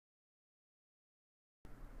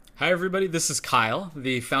Hi everybody, this is Kyle,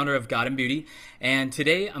 the founder of God and Beauty, and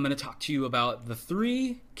today I'm going to talk to you about the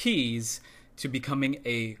 3 keys to becoming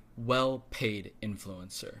a well-paid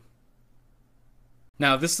influencer.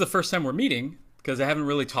 Now, this is the first time we're meeting because I haven't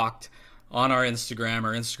really talked on our Instagram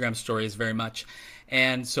or Instagram stories very much,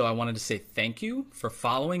 and so I wanted to say thank you for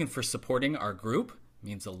following and for supporting our group. It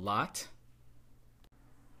means a lot.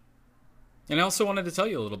 And I also wanted to tell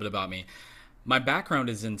you a little bit about me. My background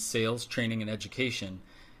is in sales, training, and education.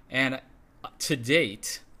 And to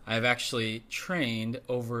date, I've actually trained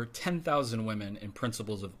over 10,000 women in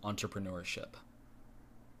principles of entrepreneurship.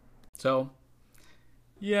 So,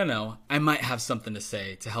 I might have something to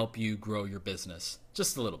say to help you grow your business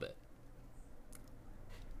just a little bit.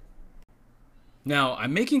 Now,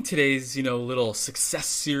 I'm making today's, little success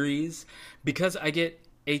series because I get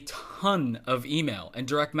a ton of email and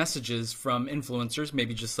direct messages from influencers,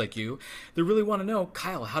 maybe just like you. They really want to know,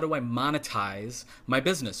 Kyle, how do I monetize my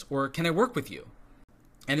business? Or can I work with you?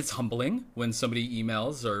 And it's humbling when somebody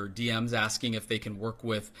emails or DMs asking if they can work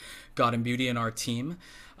with God and Beauty and our team.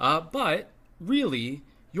 But really,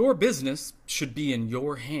 your business should be in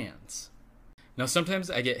your hands. Now, sometimes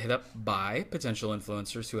I get hit up by potential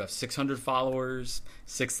influencers who have 600 followers,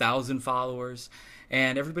 6,000 followers,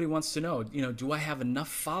 and everybody wants to know, do I have enough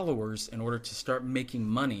followers in order to start making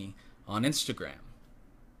money on Instagram?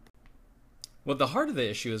 Well, the heart of the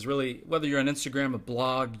issue is really whether you're on Instagram, a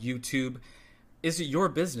blog, YouTube, is it your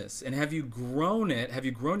business? And have you grown it? Have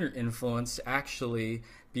you grown your influence to actually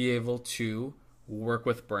be able to work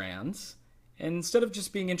with brands instead of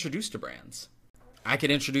just being introduced to brands? I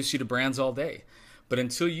could introduce you to brands all day, but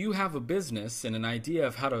until you have a business and an idea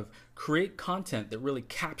of how to create content that really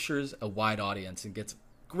captures a wide audience and gets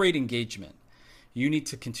great engagement, you need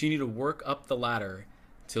to continue to work up the ladder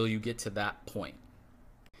till you get to that point.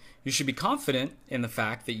 You should be confident in the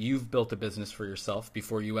fact that you've built a business for yourself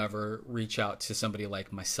before you ever reach out to somebody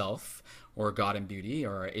like myself or God and Beauty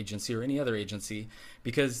or our agency or any other agency,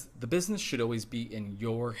 because the business should always be in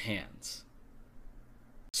your hands.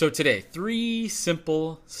 So today, 3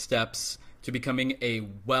 simple steps to becoming a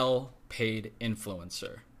well-paid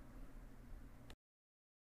influencer.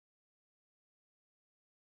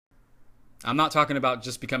 I'm not talking about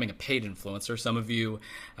just becoming a paid influencer. Some of you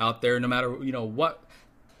out there, no matter what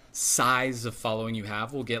size of following you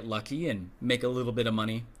have, will get lucky and make a little bit of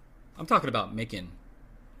money. I'm talking about making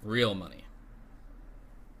real money.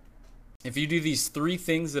 If you do these 3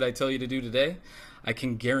 things that I tell you to do today, I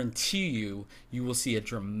can guarantee you will see a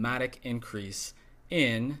dramatic increase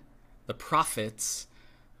in the profits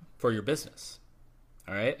for your business.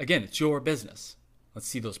 All right? Again, it's your business. Let's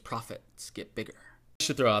see those profits get bigger. I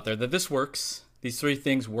should throw out there that this works. These 3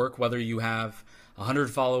 things work whether you have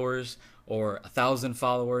 100 followers or 1,000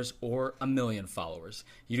 followers or 1,000,000 followers.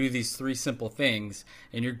 You do these 3 simple things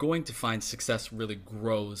and you're going to find success really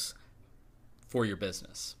grows for your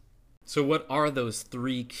business. So what are those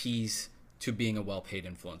 3 keys to being a well-paid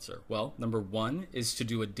influencer? Well, number 1 is to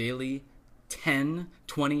do a daily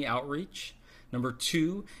 10-20 outreach. Number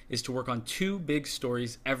 2 is to work on 2 big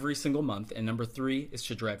stories every single month. And number 3 is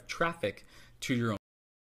to drive traffic to your own.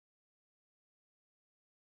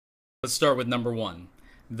 Let's start with number 1,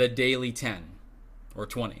 the daily 10 or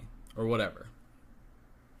 20 or whatever.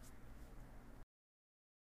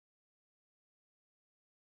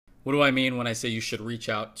 What do I mean when I say you should reach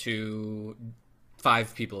out to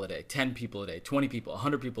 5 people a day, 10 people a day, 20 people,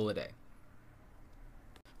 100 people a day?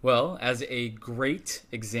 Well, as a great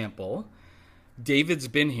example, David's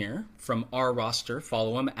been here from our roster.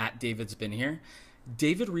 Follow him at David's been here.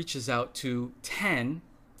 David reaches out to 10,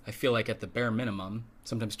 I feel like at the bare minimum,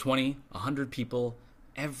 sometimes 20, 100 people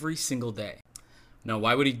every single day. Now,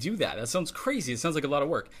 why would he do that? That sounds crazy. It sounds like a lot of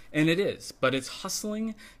work. And it is, but it's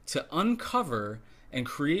hustling to uncover and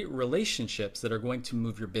create relationships that are going to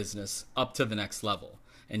move your business up to the next level.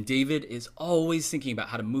 And David is always thinking about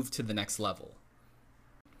how to move to the next level.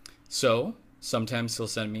 So sometimes he'll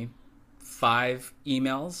send me 5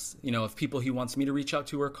 emails, of people he wants me to reach out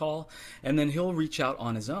to or call, and then he'll reach out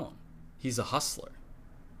on his own. He's a hustler.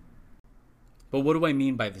 But what do I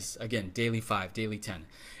mean by this? Again, daily 5, daily 10.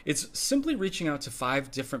 It's simply reaching out to 5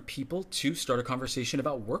 different people to start a conversation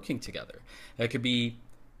about working together. That could be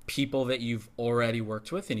people that you've already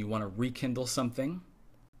worked with and you want to rekindle something.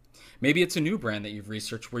 Maybe it's a new brand that you've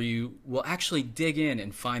researched where you will actually dig in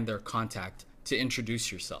and find their contact to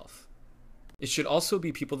introduce yourself. It should also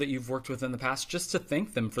be people that you've worked with in the past just to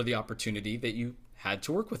thank them for the opportunity that you had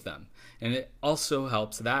to work with them. And it also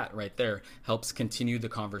helps, that right there helps continue the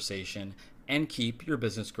conversation and keep your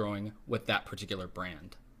business growing with that particular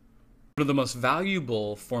brand. One of the most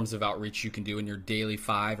valuable forms of outreach you can do in your daily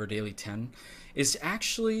 5 or daily 10 is to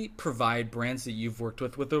actually provide brands that you've worked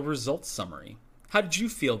with a results summary. How did you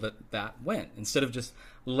feel that went, instead of just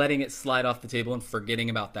letting it slide off the table and forgetting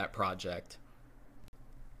about that project?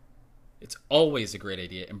 It's always a great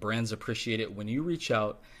idea, and brands appreciate it when you reach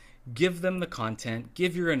out, give them the content,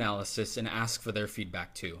 give your analysis, and ask for their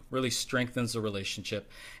feedback too. Really strengthens the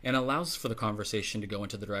relationship and allows for the conversation to go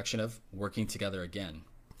into the direction of working together again.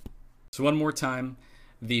 So one more time,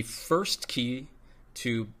 the first key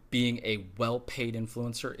to being a well-paid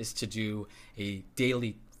influencer is to do a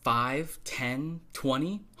daily 5, 10, 20,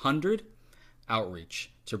 100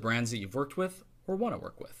 outreach to brands that you've worked with or want to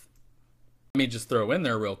work with. Let me just throw in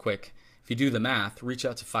there real quick. If you do the math, reach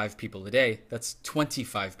out to 5 people a day. That's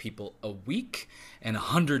 25 people a week and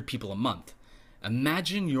 100 people a month.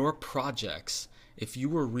 Imagine your projects if you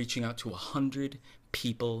were reaching out to 100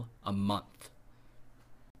 people a month.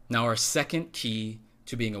 Now, our second key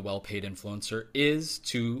to being a well-paid influencer is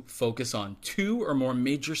to focus on 2 or more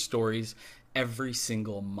major stories every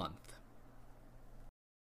single month.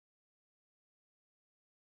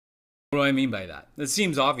 What do I mean by that? It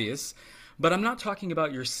seems obvious, but I'm not talking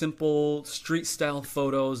about your simple street-style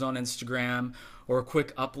photos on Instagram or a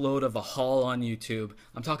quick upload of a haul on YouTube.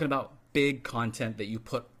 I'm talking about big content that you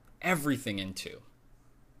put everything into.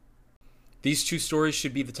 These 2 stories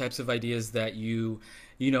should be the types of ideas that you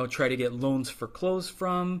try to get loans for clothes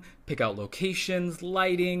from, pick out locations,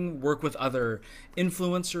 lighting, work with other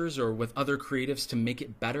influencers or with other creatives to make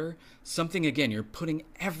it better. Something, again, you're putting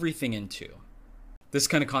everything into. This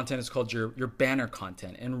kind of content is called your banner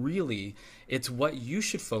content, and really it's what you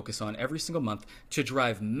should focus on every single month to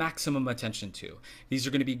drive maximum attention to. These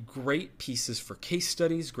are going to be great pieces for case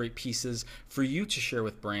studies, great pieces for you to share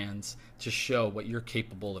with brands to show what you're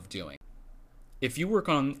capable of doing. If you work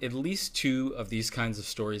on at least 2 of these kinds of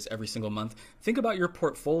stories every single month, think about your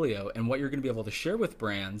portfolio and what you're going to be able to share with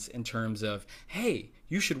brands in terms of, hey,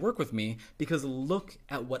 you should work with me because look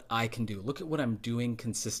at what I can do. Look at what I'm doing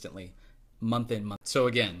consistently, month in, month. So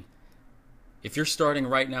again, if you're starting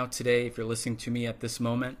right now today, if you're listening to me at this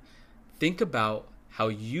moment, think about how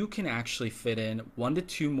you can actually fit in 1 to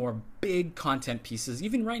 2 more big content pieces,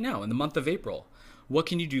 even right now in the month of April. What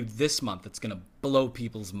can you do this month that's going to blow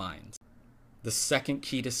people's minds? The second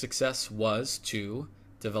key to success was to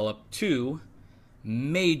develop 2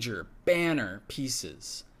 major banner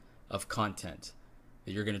pieces of content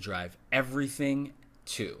that you're going to drive everything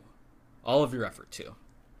to, all of your effort to.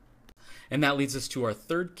 And that leads us to our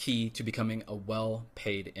third key to becoming a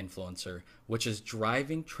well-paid influencer, which is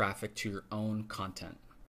driving traffic to your own content.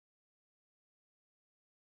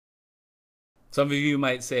 Some of you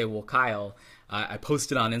might say, well, Kyle, I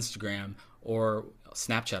posted on Instagram or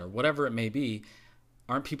Snapchat or whatever it may be.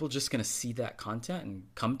 Aren't people just going to see that content and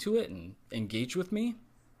come to it and engage with me?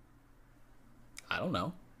 I don't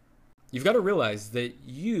know. You've got to realize that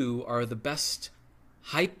you are the best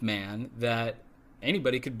hype man that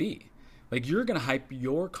anybody could be. Like, you're going to hype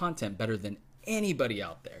your content better than anybody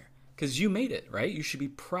out there because you made it, right? You should be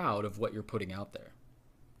proud of what you're putting out there.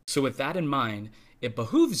 So with that in mind, it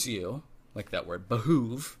behooves you, like that word,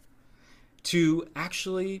 behoove, to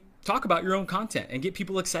actually talk about your own content and get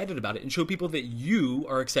people excited about it and show people that you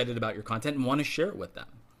are excited about your content and want to share it with them.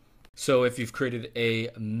 So if you've created a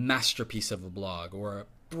masterpiece of a blog or a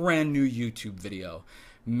brand new YouTube video,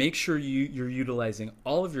 make sure you're utilizing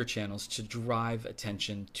all of your channels to drive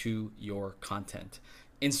attention to your content.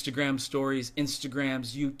 Instagram stories,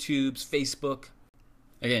 Instagrams, YouTubes, Facebook.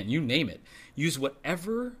 Again, you name it. Use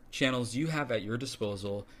whatever channels you have at your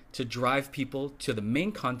disposal to drive people to the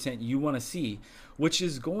main content you want to see, which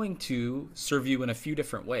is going to serve you in a few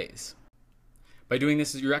different ways. By doing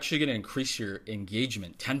this, you're actually going to increase your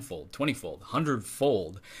engagement 10-fold, 20-fold,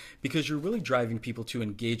 100-fold, because you're really driving people to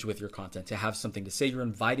engage with your content, to have something to say. You're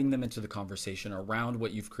inviting them into the conversation around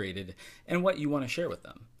what you've created and what you want to share with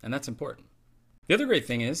them, and that's important. The other great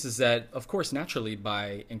thing is that, of course, naturally,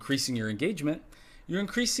 by increasing your engagement, you're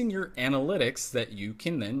increasing your analytics that you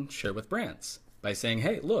can then share with brands by saying,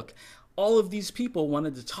 hey, look, all of these people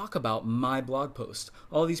wanted to talk about my blog post.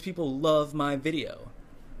 All these people love my video.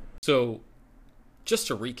 So just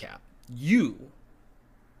to recap, you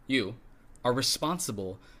are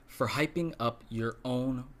responsible for hyping up your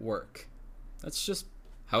own work. That's just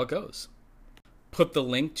how it goes. Put the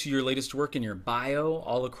link to your latest work in your bio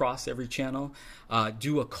all across every channel.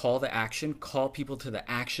 Do a call to action. Call people to the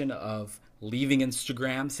action of leaving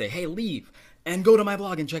Instagram. Say, hey, leave and go to my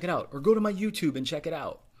blog and check it out, or go to my YouTube and check it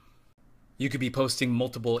out. You could be posting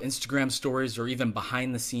multiple Instagram stories or even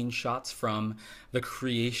behind the scenes shots from the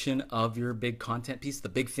creation of your big content piece, the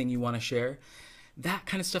big thing you want to share. that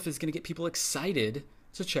kind of stuff is going to get people excited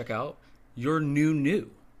to check out your new.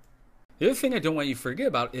 The other thing I don't want you to forget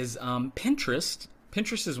about is Pinterest.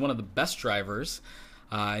 Pinterest is one of the best drivers,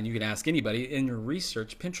 and you can ask anybody in your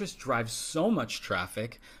research. Pinterest drives so much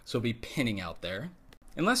traffic, so it'll be pinning out there.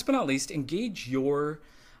 And last but not least, engage your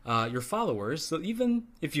followers, so even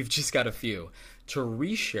if you've just got a few, to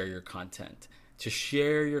reshare your content, to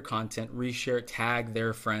share your content, reshare it, tag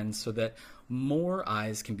their friends so that more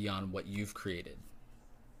eyes can be on what you've created.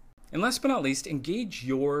 And last but not least, engage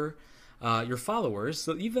your followers,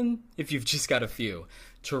 so even if you've just got a few,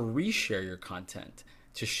 to reshare your content,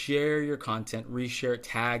 to share your content, reshare it,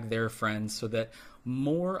 tag their friends so that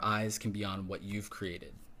more eyes can be on what you've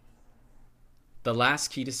created. The last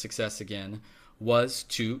key to success, again, was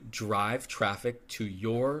to drive traffic to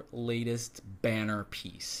your latest banner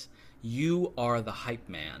piece. You are the hype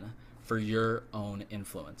man for your own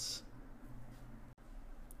influence.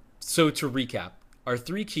 So to recap, our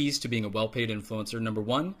 3 keys to being a well-paid influencer. Number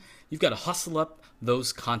 1, you've got to hustle up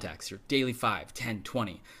those contacts, your daily 5, 10,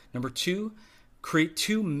 20. Number 2, create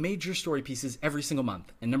 2 major story pieces every single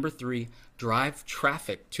month. And number 3, drive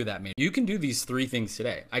traffic to that major. You can do these 3 things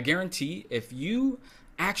today. I guarantee if you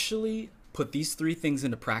actually put these 3 things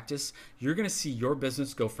into practice, you're going to see your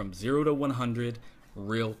business go from 0 to 100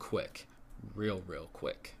 real quick. Real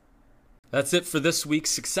quick. That's it for this week's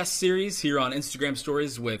Success Series here on Instagram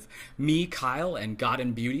Stories with me, Kyle, and God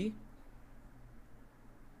and Beauty.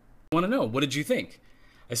 I want to know, what did you think?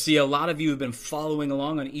 I see a lot of you have been following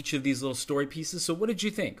along on each of these little story pieces, so what did you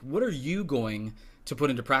think? What are you going to put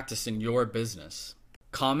into practice in your business?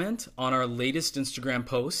 Comment on our latest Instagram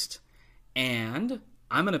post, and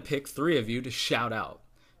I'm going to pick 3 of you to shout out.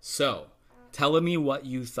 So, tell me what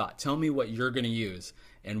you thought. Tell me what you're going to use,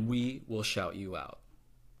 and we will shout you out.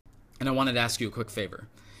 And I wanted to ask you a quick favor.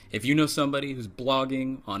 If you know somebody who's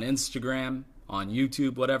blogging on Instagram, on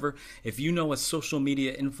YouTube, whatever, if you know a social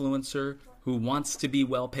media influencer who wants to be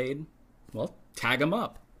well paid, well, tag them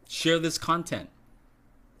up. Share this content.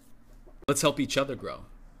 Let's help each other grow,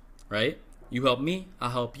 right? You help me, I'll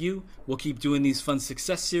help you. We'll keep doing these fun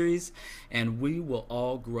success series, and we will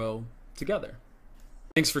all grow together.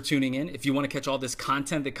 Thanks for tuning in. If you want to catch all this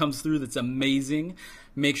content that comes through that's amazing,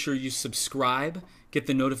 make sure you subscribe, get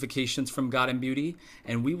the notifications from God and Beauty,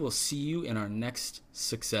 and we will see you in our next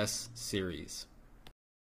success series.